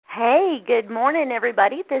Hey, good morning,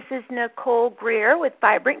 everybody. This is Nicole Greer with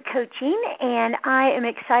Vibrant Coaching, and I am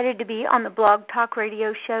excited to be on the Blog Talk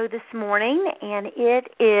Radio show this morning, and it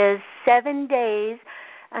is 7 days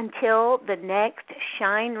until the next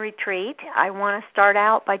Shine Retreat. I want to start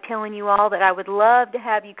out by telling you all that I would love to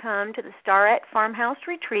have you come to the Starrett Farmhouse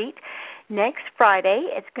Retreat next Friday.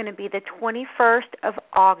 It's going to be the 21st of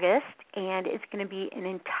August, and it's going to be an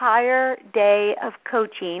entire day of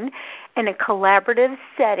coaching in a collaborative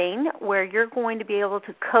setting where you're going to be able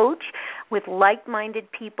to coach with like-minded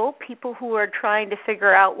people who are trying to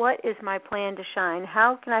figure out what is my plan to shine,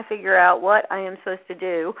 how can I figure out what I am supposed to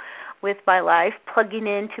do with my life, plugging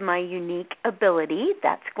into my unique ability.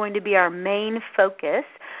 That's going to be our main focus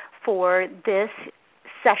for this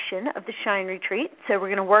session of the Shine Retreat. So we're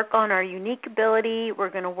going to work on our unique ability. We're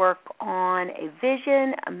going to work on a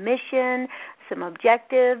vision, a mission, some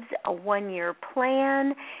objectives, a one-year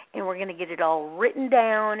plan, and we're going to get it all written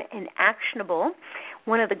down and actionable.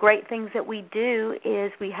 One of the great things that we do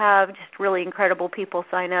is we have just really incredible people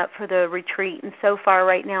sign up for the retreat, and so far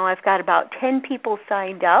right now I've got about 10 people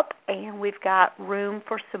signed up, and we've got room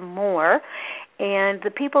for some more. And the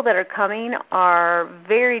people that are coming are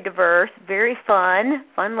very diverse, very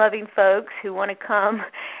fun-loving folks who want to come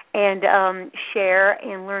and share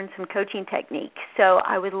and learn some coaching techniques. So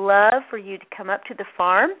I would love for you to come up to the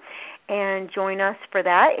farm and join us for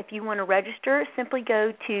that. If you want to register, simply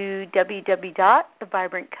go to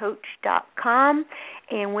www.thevibrantcoach.com,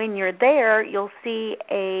 and when you're there, you'll see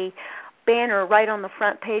a banner right on the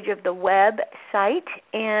front page of the website,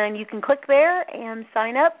 and you can click there and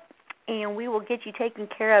sign up, and we will get you taken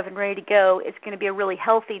care of and ready to go. It's going to be a really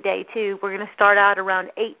healthy day, too. We're going to start out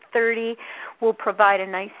around 8:30. We'll provide a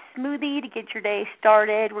nice smoothie to get your day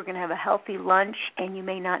started. We're going to have a healthy lunch, and you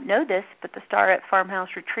may not know this, but the Starrett Farmhouse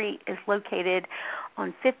Retreat is located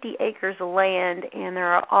on 50 acres of land, and there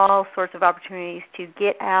are all sorts of opportunities to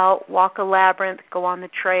get out, walk a labyrinth, go on the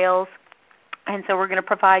trails, and so we're going to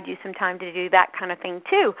provide you some time to do that kind of thing,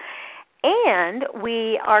 too. And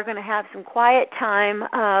we are going to have some quiet time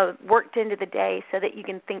worked into the day so that you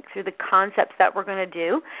can think through the concepts that we're going to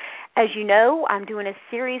do. As you know, I'm doing a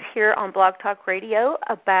series here on Blog Talk Radio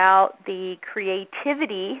about the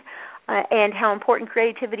creativity and how important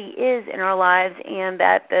creativity is in our lives, and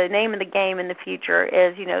that the name of the game in the future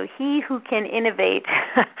is, he who can innovate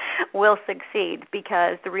will succeed,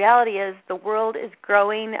 because the reality is the world is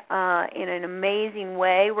growing in an amazing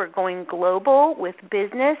way. We're going global with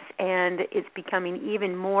business, and it's becoming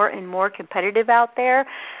even more and more competitive out there.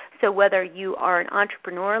 So whether you are an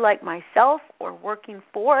entrepreneur like myself or working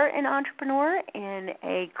for an entrepreneur in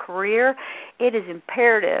a career, it is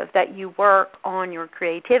imperative that you work on your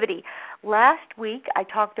creativity. Last week, I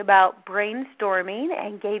talked about brainstorming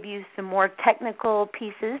and gave you some more technical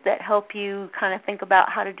pieces that help you kind of think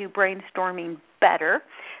about how to do brainstorming better.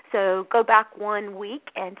 So go back 1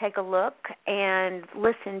 week and take a look and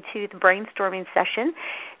listen to the brainstorming session.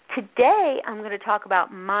 Today, I'm going to talk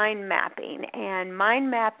about mind mapping, and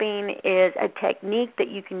mind mapping is a technique that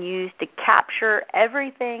you can use to capture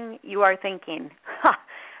everything you are thinking.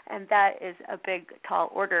 And that is a big, tall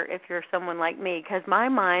order if you're someone like me, because my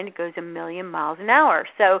mind goes a million miles an hour.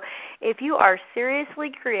 So if you are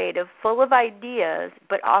seriously creative, full of ideas,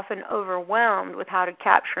 but often overwhelmed with how to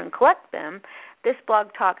capture and collect them, this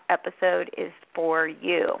Blog Talk episode is for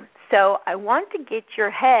you. So I want to get your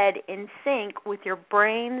head in sync with your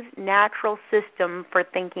brain's natural system for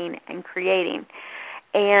thinking and creating.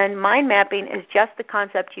 And mind mapping is just the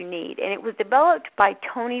concept you need. And it was developed by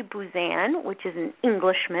Tony Buzan, which is an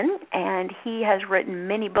Englishman, and he has written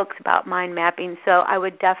many books about mind mapping. So I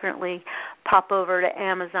would definitely pop over to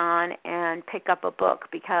Amazon and pick up a book,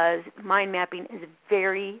 because mind mapping is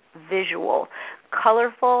very visual,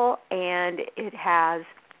 colorful, and it has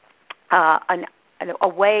a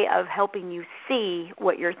way of helping you see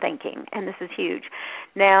what you're thinking, and this is huge.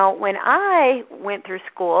 Now, when I went through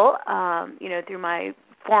school, through my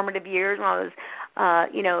formative years when I was,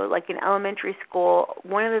 like in elementary school,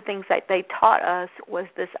 one of the things that they taught us was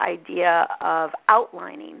this idea of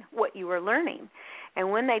outlining what you were learning.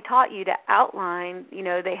 And when they taught you to outline,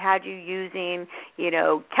 they had you using,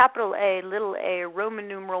 capital A, little a, Roman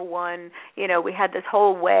numeral 1. We had this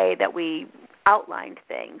whole way that we outlined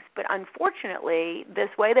things. But unfortunately,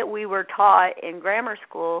 this way that we were taught in grammar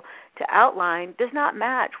school to outline does not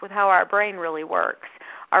match with how our brain really works.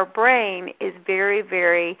 Our brain is very,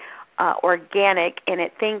 very organic, and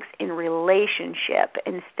it thinks in relationship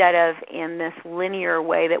instead of in this linear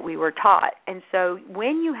way that we were taught. And so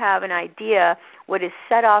when you have an idea, what is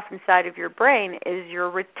set off inside of your brain is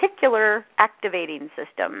your reticular activating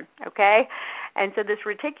system, okay? And so this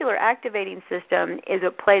reticular activating system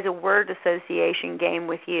plays a word association game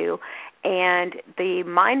with you. And the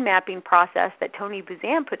mind mapping process that Tony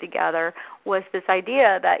Buzan put together was this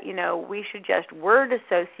idea that, we should just word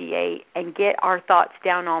associate and get our thoughts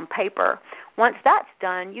down on paper. Once that's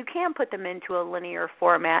done, you can put them into a linear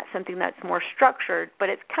format, something that's more structured, but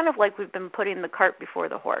it's kind of like we've been putting the cart before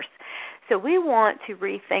the horse. So we want to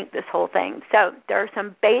rethink this whole thing. So there are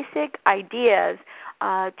some basic ideas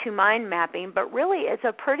to mind mapping, but really it's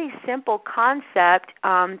a pretty simple concept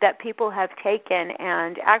that people have taken,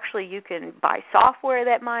 and actually you can buy software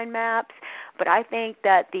that mind maps, but I think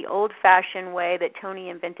that the old-fashioned way that Tony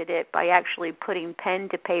invented it by actually putting pen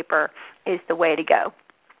to paper is the way to go.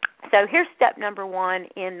 So here's step number 1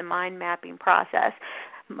 in the mind mapping process.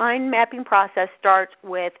 Mind mapping process starts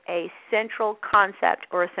with a central concept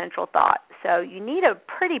or a central thought. So you need a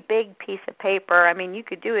pretty big piece of paper. I mean, you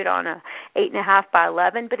could do it on a 8.5 by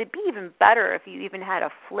 11, but it'd be even better if you even had a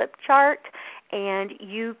flip chart and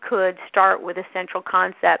you could start with a central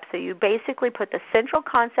concept. So you basically put the central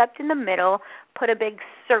concept in the middle, put a big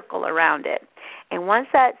circle around it. And once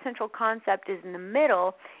that central concept is in the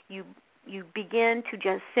middle, you begin to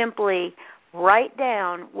just simply write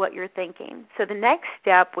down what you're thinking. So the next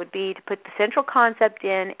step would be to put the central concept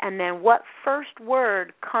in, and then what first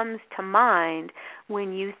word comes to mind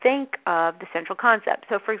when you think of the central concept.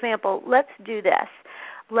 So, for example, let's do this.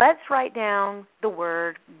 Let's write down the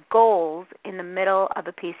word goals in the middle of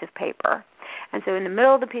a piece of paper. And so in the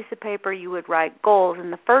middle of the piece of paper, you would write goals,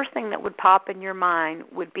 and the first thing that would pop in your mind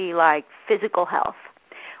would be like physical health.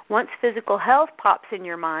 Once physical health pops in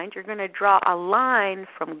your mind, you're going to draw a line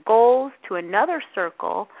from goals to another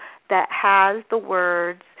circle that has the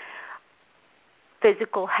words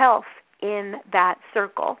physical health in that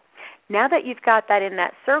circle. Now that you've got that in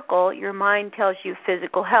that circle, your mind tells you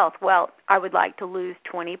physical health. Well, I would like to lose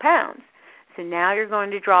 20 pounds. So now you're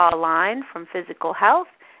going to draw a line from physical health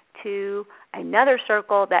to another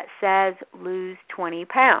circle that says lose 20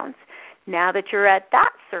 pounds. Now that you're at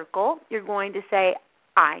that circle, you're going to say,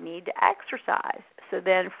 I need to exercise. So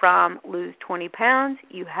then from lose 20 pounds,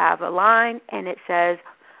 you have a line and it says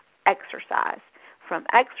exercise. From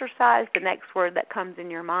exercise, the next word that comes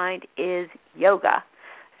in your mind is yoga.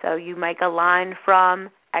 So you make a line from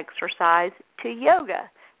exercise to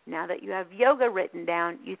yoga. Now that you have yoga written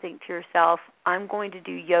down, you think to yourself, I'm going to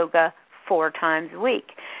do yoga 4 times a week.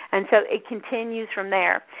 And so it continues from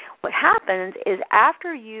there. What happens is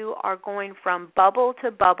after you are going from bubble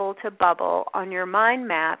to bubble to bubble on your mind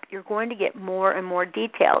map, you're going to get more and more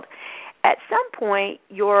detailed. At some point,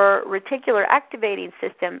 your reticular activating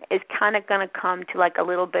system is kind of going to come to like a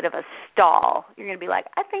little bit of a stall. You're going to be like,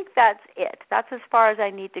 I think that's it. That's as far as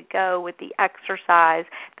I need to go with the exercise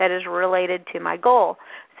that is related to my goal.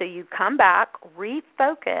 So you come back,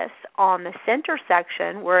 refocus on the center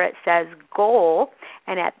section where it says goal,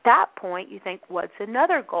 and at that point you think, what's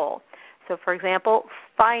another goal? So, for example,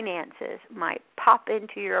 finances might pop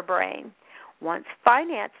into your brain. Once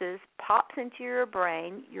finances pops into your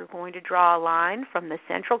brain, you're going to draw a line from the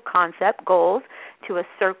central concept, goals, to a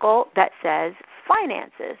circle that says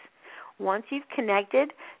finances. Once you've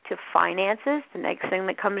connected to finances, the next thing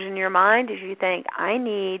that comes in your mind is you think, I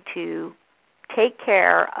need to take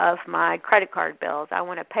care of my credit card bills. I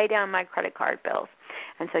want to pay down my credit card bills.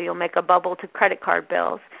 And so you'll make a bubble to credit card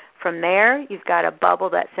bills. From there, you've got a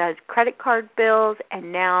bubble that says credit card bills,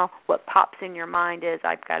 and now what pops in your mind is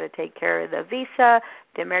I've got to take care of the Visa,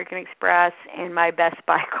 the American Express, and my Best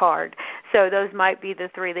Buy card. So those might be the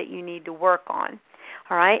 3 that you need to work on.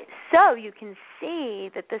 All right? So you can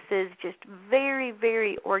see that this is just very,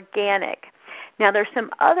 very organic. Now there's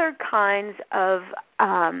some other kinds of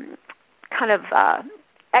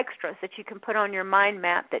extras that you can put on your mind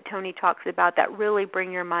map that Tony talks about that really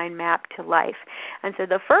bring your mind map to life. And so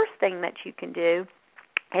the first thing that you can do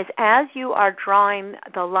is as you are drawing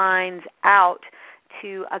the lines out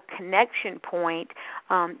to a connection point,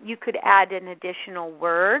 you could add an additional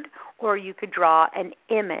word or you could draw an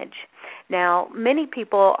image. Now, many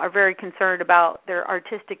people are very concerned about their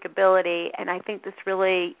artistic ability, and I think this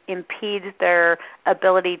really impedes their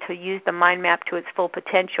ability to use the mind map to its full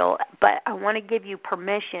potential. But I want to give you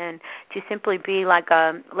permission to simply be like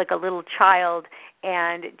a little child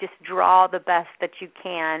and just draw the best that you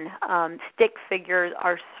can. Stick figures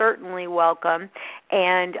are certainly welcome,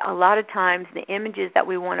 and a lot of times the images that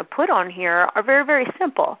we want to put on here are very, very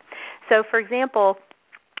simple. So, for example,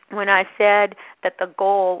 when I said that the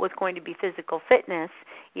goal was going to be physical fitness,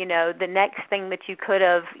 the next thing that you could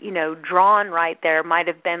have, drawn right there might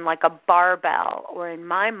have been like a barbell, or in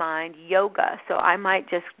my mind, yoga. So I might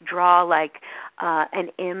just draw like an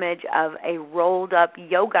image of a rolled up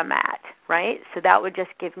yoga mat, right? So that would just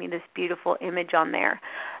give me this beautiful image on there.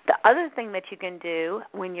 The other thing that you can do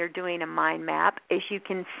when you're doing a mind map is you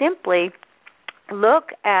can simply look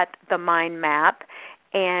at the mind map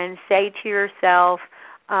and say to yourself,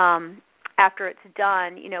 after it's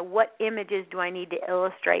done, what images do I need to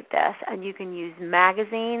illustrate this? And you can use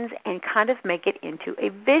magazines and kind of make it into a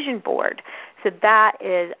vision board. So that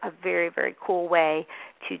is a very, very cool way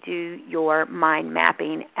to do your mind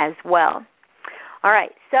mapping as well. All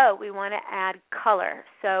right, so we want to add color.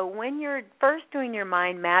 So when you're first doing your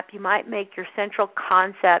mind map, you might make your central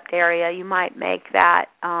concept area, you might make that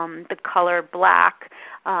the color black.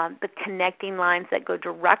 The connecting lines that go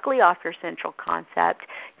directly off your central concept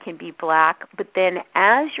can be black. But then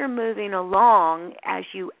as you're moving along, as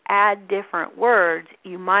you add different words,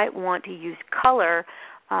 you might want to use color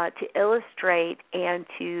to illustrate and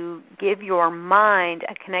to give your mind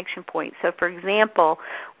a connection point. So, for example,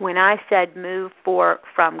 when I said move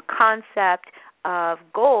from concept of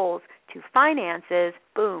goals to finances,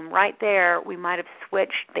 boom, right there we might have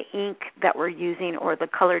switched the ink that we're using or the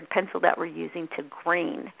colored pencil that we're using to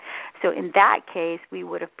green. So in that case, we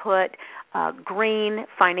would have put green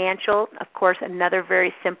financial. Of course, another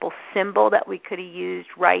very simple symbol that we could have used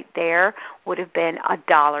right there would have been a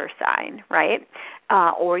dollar sign, right?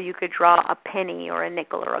 Or you could draw a penny or a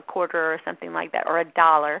nickel or a quarter or something like that, or a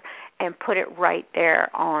dollar, and put it right there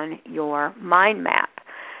on your mind map.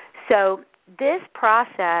 So this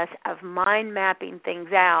process of mind mapping things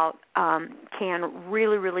out can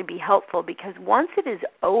really, really be helpful, because once it is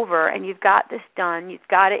over and you've got this done, you've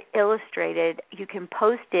got it illustrated, you can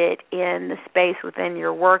post it in the space within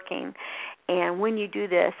your working. And when you do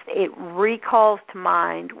this, it recalls to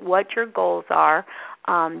mind what your goals are.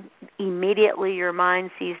 Immediately your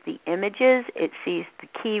mind sees the images, it sees the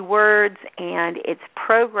keywords, and it's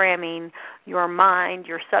programming your mind,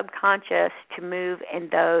 your subconscious, to move in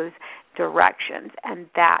those directions, and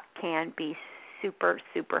that can be super,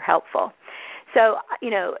 super helpful. So,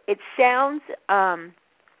 it sounds,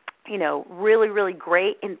 really, really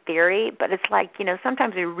great in theory, but it's like,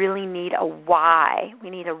 sometimes we really need a why. We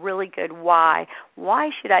need a really good why. Why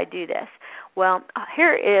should I do this? Well,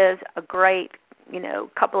 here is a great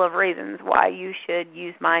couple of reasons why you should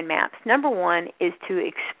use mind maps. Number one is to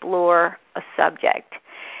explore a subject.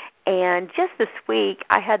 And just this week,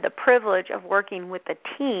 I had the privilege of working with a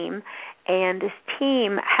team, and this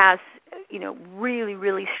team has, really,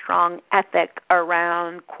 really strong ethic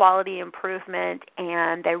around quality improvement,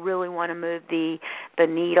 and they really want to move the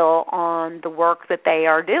needle on the work that they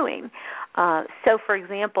are doing. So, for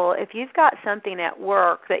example, if you've got something at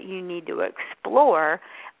work that you need to explore,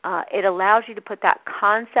 it allows you to put that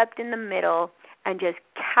concept in the middle and just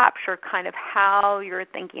capture kind of how you're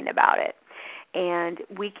thinking about it. And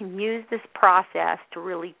we can use this process to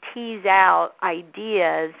really tease out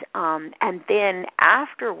ideas, and then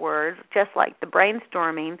afterwards, just like the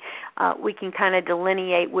brainstorming, we can kind of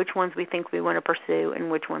delineate which ones we think we want to pursue and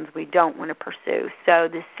which ones we don't want to pursue. So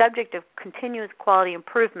the subject of continuous quality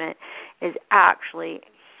improvement is actually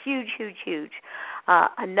huge, huge, huge.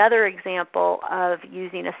 Another example of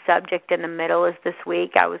using a subject in the middle is this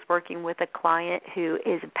week I was working with a client who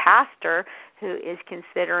is a pastor who is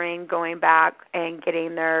considering going back and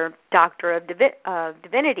getting their Doctor of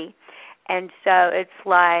Divinity. And so it's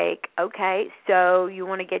like, okay, so you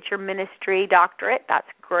want to get your ministry doctorate. That's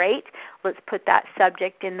great. Let's put that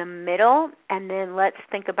subject in the middle, and then let's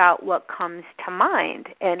think about what comes to mind.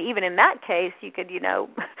 And even in that case, you could,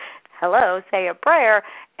 say a prayer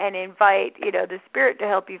and invite, the Spirit to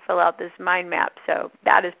help you fill out this mind map. So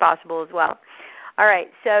that is possible as well. All right,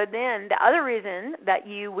 so then the other reason that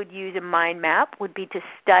you would use a mind map would be to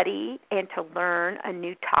study and to learn a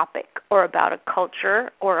new topic or about a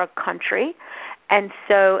culture or a country. And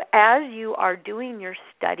so as you are doing your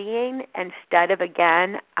studying, instead of,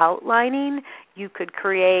 again, outlining, you could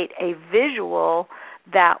create a visual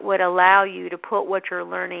that would allow you to put what you're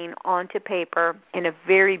learning onto paper in a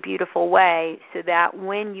very beautiful way, so that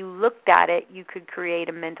when you looked at it, you could create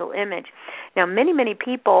a mental image. Now, many, many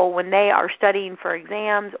people, when they are studying for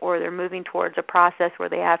exams or they're moving towards a process where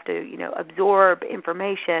they have to, absorb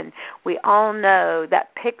information, we all know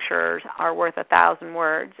that pictures are worth 1,000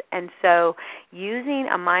 words. And so using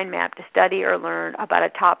a mind map to study or learn about a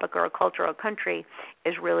topic or a culture or a country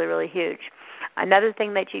is really, really huge. Another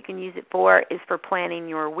thing that you can use it for is for planning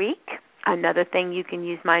your week. Another thing you can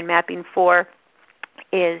use mind mapping for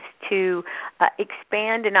is to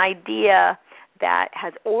expand an idea that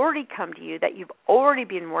has already come to you, that you've already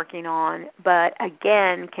been working on, but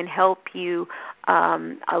again can help you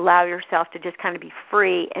allow yourself to just kind of be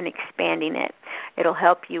free and expanding it. It'll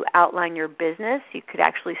help you outline your business. You could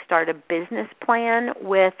actually start a business plan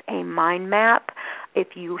with a mind map. If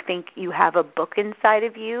you think you have a book inside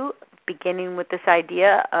of you, beginning with this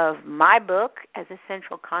idea of my book as a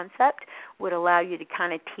central concept would allow you to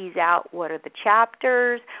kind of tease out what are the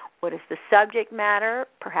chapters, what is the subject matter.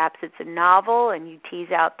 Perhaps it's a novel and you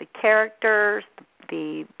tease out the characters,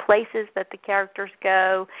 the places that the characters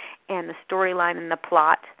go, and the storyline and the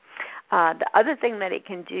plot. The other thing that it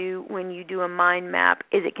can do when you do a mind map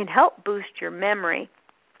is it can help boost your memory.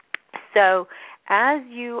 So as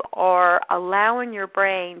you are allowing your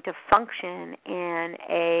brain to function in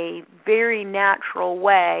a very natural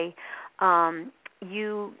way,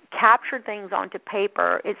 you capture things onto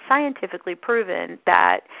paper. It's scientifically proven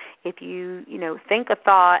that if you think a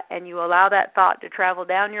thought and you allow that thought to travel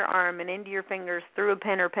down your arm and into your fingers through a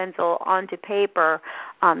pen or pencil onto paper,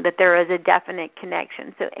 that there is a definite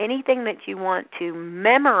connection. So anything that you want to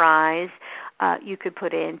memorize, you could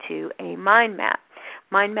put into a mind map.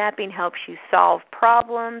 Mind mapping helps you solve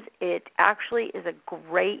problems. It actually is a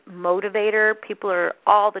great motivator. People are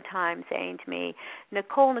all the time saying to me,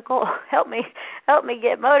 Nicole, help me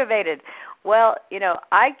get motivated. Well,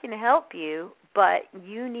 I can help you, but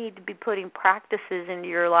you need to be putting practices into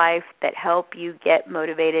your life that help you get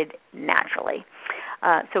motivated naturally.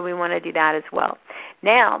 So we want to do that as well.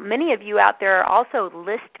 Now, many of you out there are also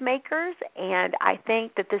list makers, and I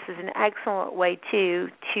think that this is an excellent way, too,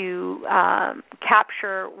 to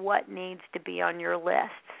capture what needs to be on your list.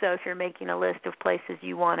 So if you're making a list of places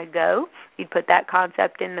you want to go, you'd put that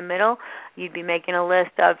concept in the middle. You'd be making a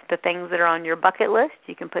list of the things that are on your bucket list.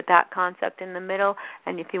 You can put that concept in the middle.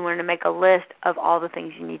 And if you wanted to make a list of all the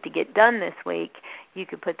things you need to get done this week, you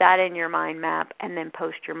could put that in your mind map and then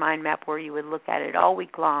post your mind map where you would look at it all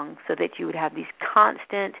week long so that you would have these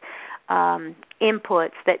constant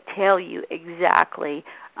inputs that tell you exactly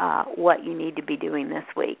what you need to be doing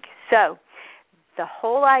this week. So the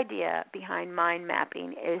whole idea behind mind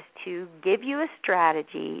mapping is to give you a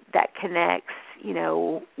strategy that connects,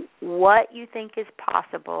 what you think is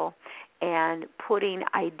possible and putting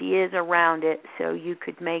ideas around it so you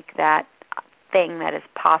could make that thing that is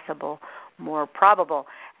possible more probable.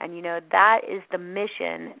 And, that is the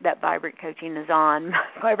mission that Vibrant Coaching is on.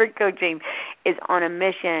 Vibrant Coaching is on a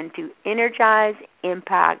mission to energize,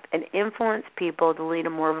 impact, and influence people to lead a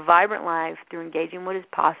more vibrant life through engaging what is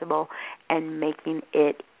possible and making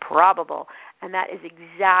it probable. And that is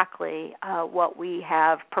exactly what we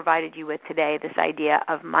have provided you with today, this idea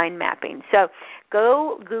of mind mapping. So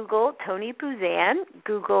go Google Tony Buzan,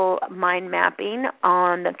 Google mind mapping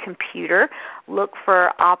on the computer. Look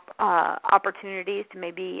for opportunities to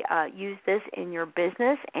maybe use this in your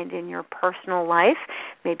business and in your personal life.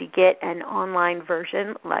 Maybe get an online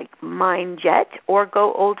version like MindJet, or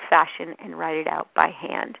go old-fashioned and write it out by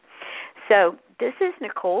hand. So this is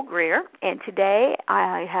Nicole Greer, and today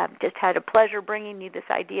I have just had a pleasure bringing you this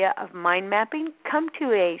idea of mind mapping. Come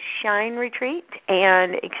to a Shine retreat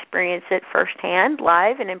and experience it firsthand,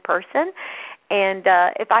 live and in person. And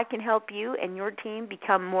if I can help you and your team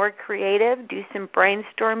become more creative, do some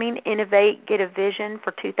brainstorming, innovate, get a vision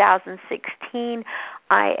for 2016,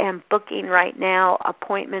 I am booking right now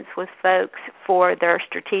appointments with folks for their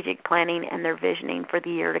strategic planning and their visioning for the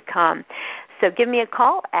year to come. So give me a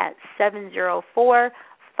call at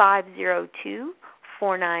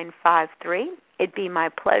 704-502-4953. It'd be my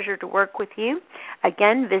pleasure to work with you.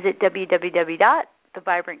 Again, visit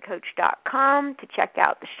www.thevibrantcoach.com to check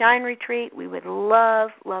out the Shine Retreat. We would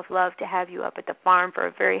love, love, love to have you up at the farm for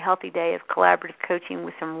a very healthy day of collaborative coaching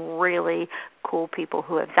with some really cool people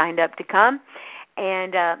who have signed up to come.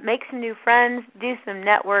 And make some new friends, do some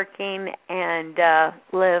networking, and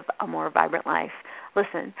live a more vibrant life.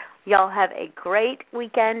 Listen, y'all have a great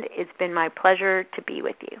weekend. It's been my pleasure to be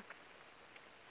with you.